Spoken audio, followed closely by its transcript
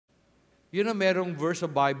You know, merong verse sa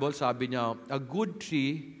Bible, sabi niya, a good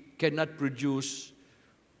tree cannot produce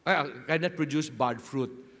bad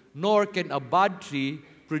fruit, nor can a bad tree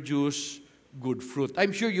produce good fruit.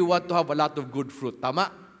 I'm sure you want to have a lot of good fruit. Tama?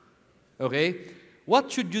 Okay? What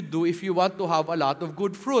should you do if you want to have a lot of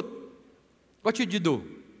good fruit? What should you do?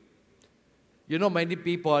 You know,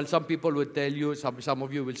 some people will tell you, some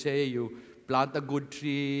of you will say, you plant a good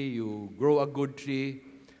tree, you grow a good tree.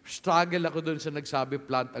 Struggle ako doon sa nagsabi,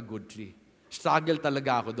 plant a good tree. Struggle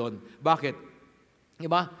talaga ako doon. Bakit?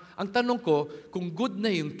 Diba? Ang tanong ko, kung good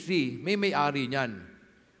na yung tree, may-ari niyan.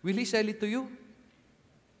 Will he sell it to you?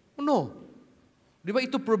 No. Di ba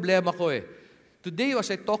ito problema ko eh. Today,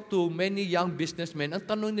 as I talk to many young businessmen, ang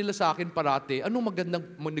tanong nila sa akin parati, anong magandang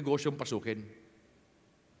negosyong pasukin?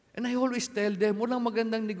 And I always tell them, walang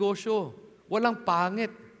magandang negosyo. Walang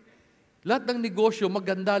pangit. Lahat ng negosyo,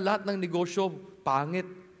 maganda. Lahat ng negosyo, pangit.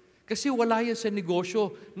 Kasi wala yan sa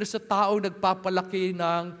negosyo na sa tao nagpapalaki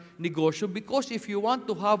ng negosyo. Because if you want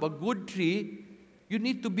to have a good tree, you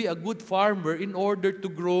need to be a good farmer in order to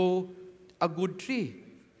grow a good tree.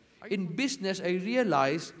 In business, I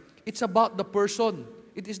realize it's about the person.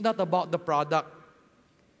 It is not about the product.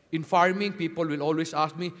 In farming, people will always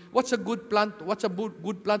ask me, what's a good plant? What's a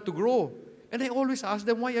good plant to grow? And I always ask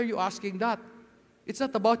them, why are you asking that? It's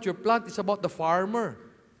not about your plant, it's about the farmer.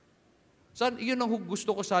 Yun ang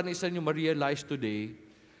gusto ko sana isa nyo ma-realize today.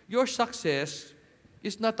 Your success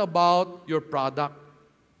is not about your product.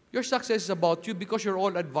 Your success is about you because you're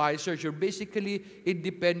all advisors. You're basically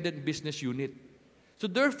independent business unit. So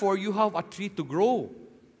therefore, you have a tree to grow.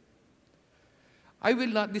 I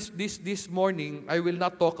will not, this morning, I will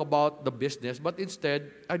not talk about the business, but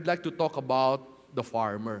instead, I'd like to talk about the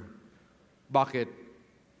farmer. Bakit?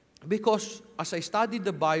 Because as I studied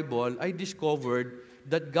the Bible, I discovered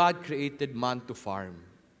that God created man to farm.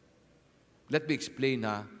 Let me explain.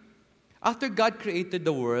 After God created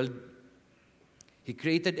the world, He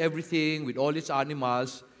created everything with all its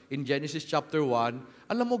animals. In Genesis chapter 1,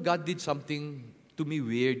 alam mo, God did something to me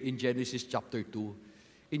weird in Genesis chapter 2.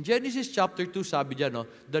 In Genesis chapter 2, sabi diyan,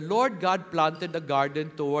 the Lord God planted a garden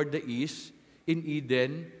toward the east in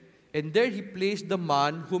Eden, and there He placed the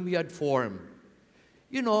man whom He had formed.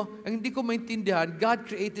 You know, ang hindi ko maintindihan, God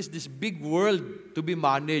created this big world to be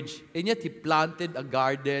managed, and yet He planted a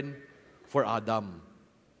garden for Adam.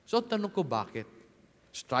 So, tanong ko, bakit?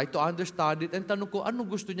 Just try to understand it, and tanong ko, anong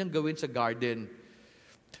gusto niyang gawin sa garden?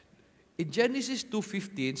 In Genesis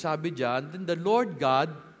 2:15, sabi diyan, then the Lord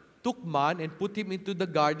God took man and put him into the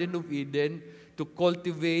Garden of Eden to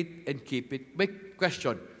cultivate and keep it. My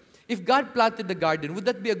question, if God planted the garden, would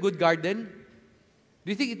that be a good garden?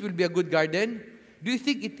 Do you think it will be a good garden? Do you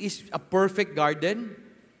think it is a perfect garden?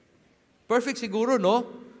 Perfect siguro, no?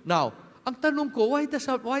 Now, ang tanong ko, why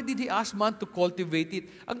did He ask man to cultivate it?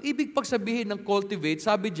 Ang ibig pagsabihin ng cultivate,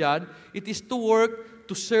 sabi diyan, it is to work,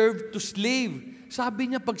 to serve, to slave.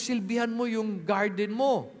 Sabi niya, pagsilbihan mo yung garden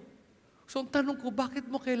mo. So, ang tanong ko, bakit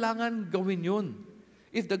mo kailangan gawin yun?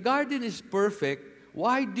 If the garden is perfect,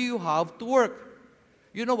 why do you have to work?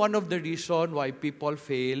 You know, one of the reasons why people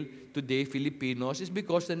fail today, Filipinos, is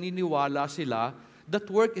because naniniwala sila that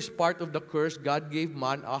work is part of the curse God gave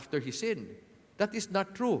man after he sinned. That is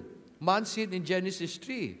not true. Man sinned in Genesis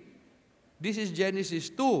 3. This is Genesis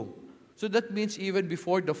 2. So that means even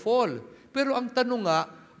before the fall. Pero ang tanong nga,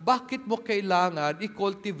 bakit mo kailangan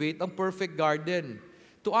i-cultivate ang perfect garden?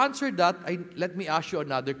 To answer that, let me ask you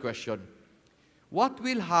another question. What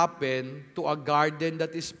will happen to a garden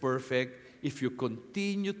that is perfect if you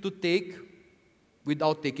continue to take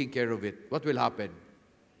without taking care of it? What will happen?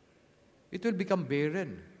 It will become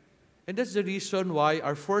barren. And that's the reason why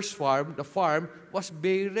our first farm, the farm, was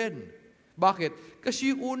barren. Bakit?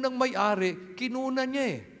 Kasi yung unang may-ari, kinuna niya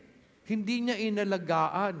eh. Hindi niya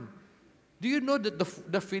inalagaan. Do you know that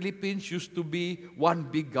the Philippines used to be one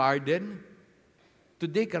big garden?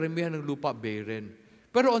 Today, karamihan ng lupa barren.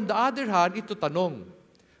 Pero on the other hand, ito tanong,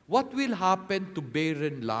 what will happen to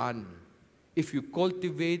barren land if you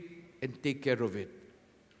cultivate and take care of it?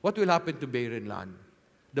 What will happen to barren land?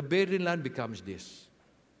 The barren land becomes this.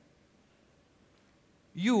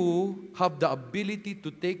 You have the ability to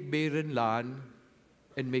take barren land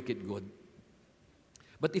and make it good.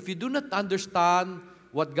 But if you do not understand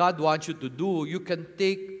what God wants you to do, you can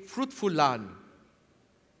take fruitful land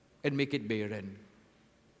and make it barren.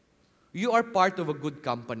 You are part of a good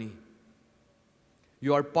company.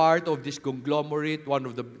 You are part of this conglomerate,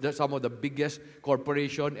 some of the biggest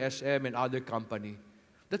corporation, SM, and other company.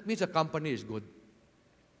 That means a company is good.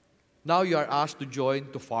 Now you are asked to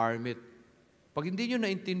join to farm it. Pag hindi nyo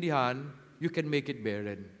naintindihan, you can make it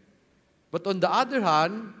barren. But on the other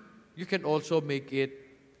hand, you can also make it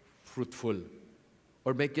fruitful.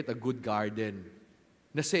 Or make it a good garden.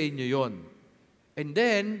 Nasa inyo yon. And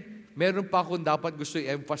then, meron pa akong dapat gusto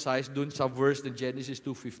i-emphasize dun sa verse ng Genesis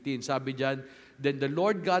 2:15. Sabi diyan, then the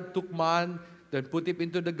Lord God took man, then put him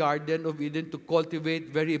into the Garden of Eden to cultivate,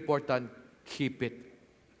 very important, keep it.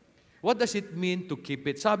 What does it mean to keep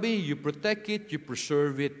it? Sabi, you protect it, you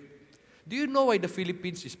preserve it. Do you know why the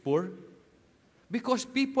Philippines is poor? Because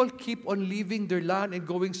people keep on leaving their land and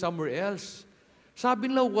going somewhere else. Sabi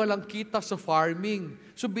nila, walang kita sa farming.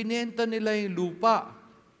 So, binenta nila yung lupa.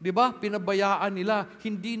 Diba? Pinabayaan nila.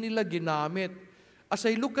 Hindi nila ginamit. As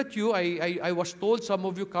I look at you, I was told some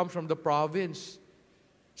of you come from the province.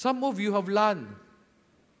 Some of you have land.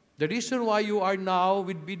 The reason why you are now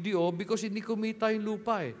with BDO, because hindi kumita yung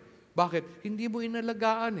lupa eh. Bakit? Hindi mo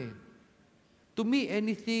inalagaan eh. To me,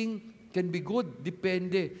 anything can be good.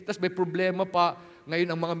 Depende. Tapos may problema pa. Ngayon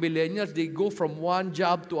ang mga millennials, they go from one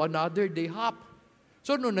job to another, they hop.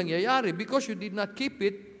 So, ano nangyayari? Because you did not keep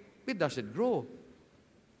it, it doesn't grow.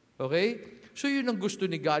 Okay? So, yun ang gusto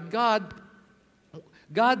ni God.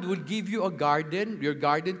 God will give you a garden. Your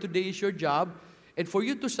garden today is your job. And for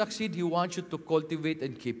you to succeed, He wants you to cultivate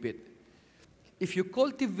and keep it. If you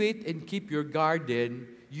cultivate and keep your garden,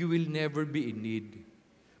 you will never be in need,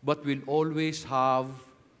 but will always have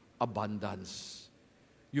abundance.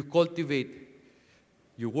 You cultivate,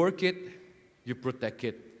 you work it, you protect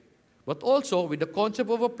it. But also, with the concept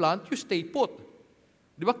of a plant, you stay put.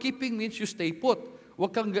 Di ba? Keeping means you stay put.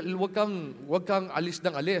 Wag kang alis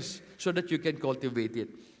ng alis so that you can cultivate it.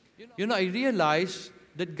 You know, I realize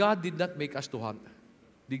that God did not make us to hunt.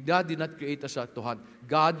 God did not create us to hunt.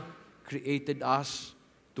 God created us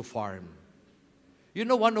to farm. You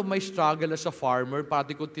know, one of my struggle as a farmer,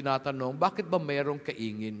 parati kong tinatanong, bakit ba mayroong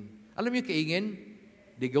kaingin? Alam niyo kaingin?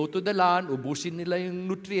 They go to the land, ubusin nila yung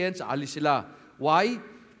nutrients, alis sila. Why?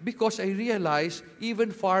 Because I realize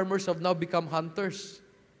even farmers have now become hunters.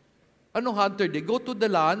 Anong hunter? They go to the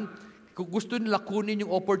land, kung gusto nila kunin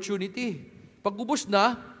yung opportunity. Pag ubos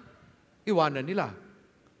na, iwanan nila.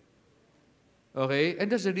 Okay? And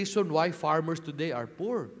that's the reason why farmers today are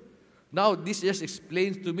poor. Now, this just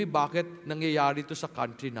explains to me bakit nangyayari to sa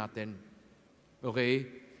country natin. Okay?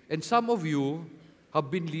 And some of you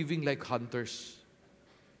have been living like hunters.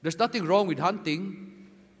 There's nothing wrong with hunting,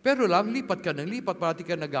 pero lang, lipat ka ng lipat, parati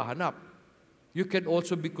ka naghahanap. You can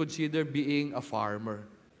also be considered being a farmer.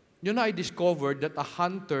 You know, I discovered that a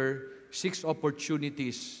hunter seeks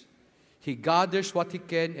opportunities. He gathers what he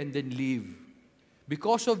can and then leave.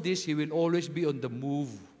 Because of this, he will always be on the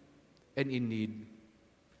move and in need.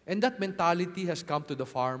 And that mentality has come to the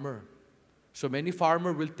farmer. So many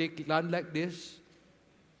farmers will take land like this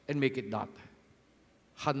and make it not.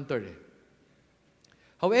 Hunter.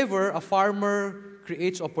 However, a farmer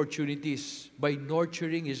creates opportunities by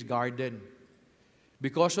nurturing his garden.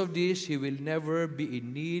 Because of this, he will never be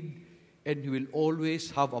in need and he will always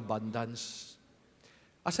have abundance.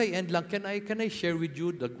 As I end lang, can I share with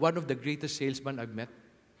you one of the greatest salesmen I've met?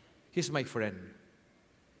 He's my friend.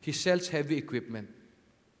 He sells heavy equipment.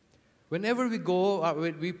 Whenever we go,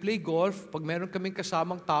 when we play golf, pag meron kaming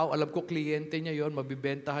kasamang tao, alam ko kliyente niya yon,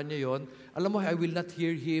 mabibentahan niya yon, alam mo, I will not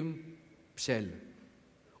hear him sell.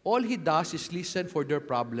 All he does is listen for their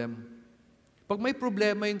problem. Pag may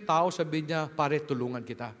problema yung tao, sabi niya, pare, tulungan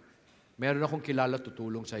kita. Meron akong kilala,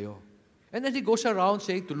 tutulong sa'yo. And then he goes around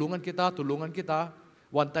saying, tulungan kita, tulungan kita.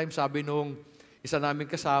 One time, sabi nung isa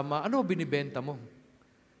namin kasama, ano binibenta mo?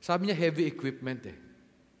 Sabi niya, heavy equipment eh.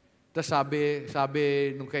 Tapos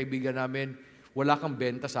sabi nung kaibigan namin, wala kang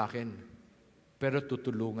benta sa akin, pero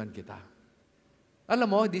tutulungan kita. Alam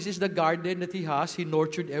mo, this is the garden that he has. He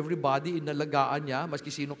nurtured everybody, inalagaan niya, maski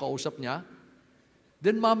sino kausap niya.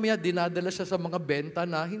 Then mamaya, dinadala siya sa mga benta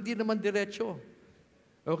na hindi naman diretso.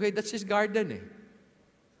 Okay, that's his garden eh.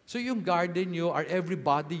 So yung garden nyo are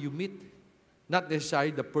everybody you meet. Not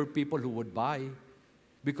necessarily the poor people who would buy.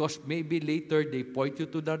 Because maybe later they point you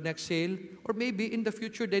to the next sale, or maybe in the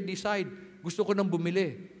future they decide, gusto ko nang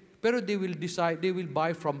bumili. Pero they will decide, they will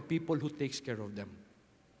buy from people who takes care of them.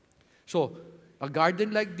 So, a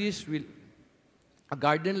garden like this will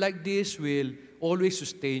always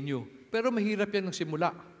sustain you. Pero mahirap yan ng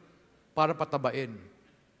simula para patabain.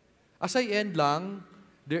 As I end lang,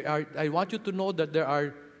 I want you to know that there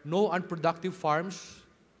are no unproductive farms,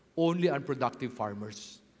 only unproductive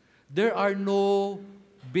farmers. There are no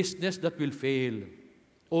business that will fail.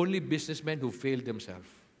 Only businessmen who fail themselves.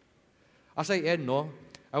 As I end,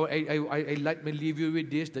 I let me leave you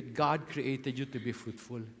with this, that God created you to be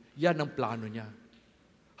fruitful. Yan ang plano niya.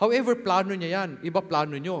 However, plano niya yan. Iba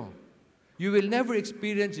plano nyo. You will never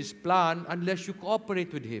experience His plan unless you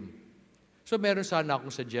cooperate with Him. So meron sana akong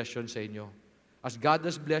suggestion sa inyo. As God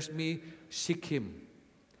has blessed me, seek Him.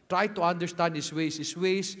 Try to understand His ways. His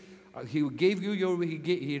ways, He gave you your way.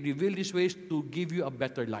 He revealed His ways to give you a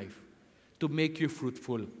better life, to make you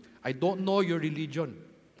fruitful. I don't know your religion.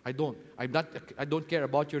 I don't care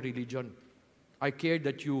about your religion. I care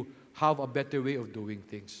that you have a better way of doing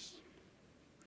things.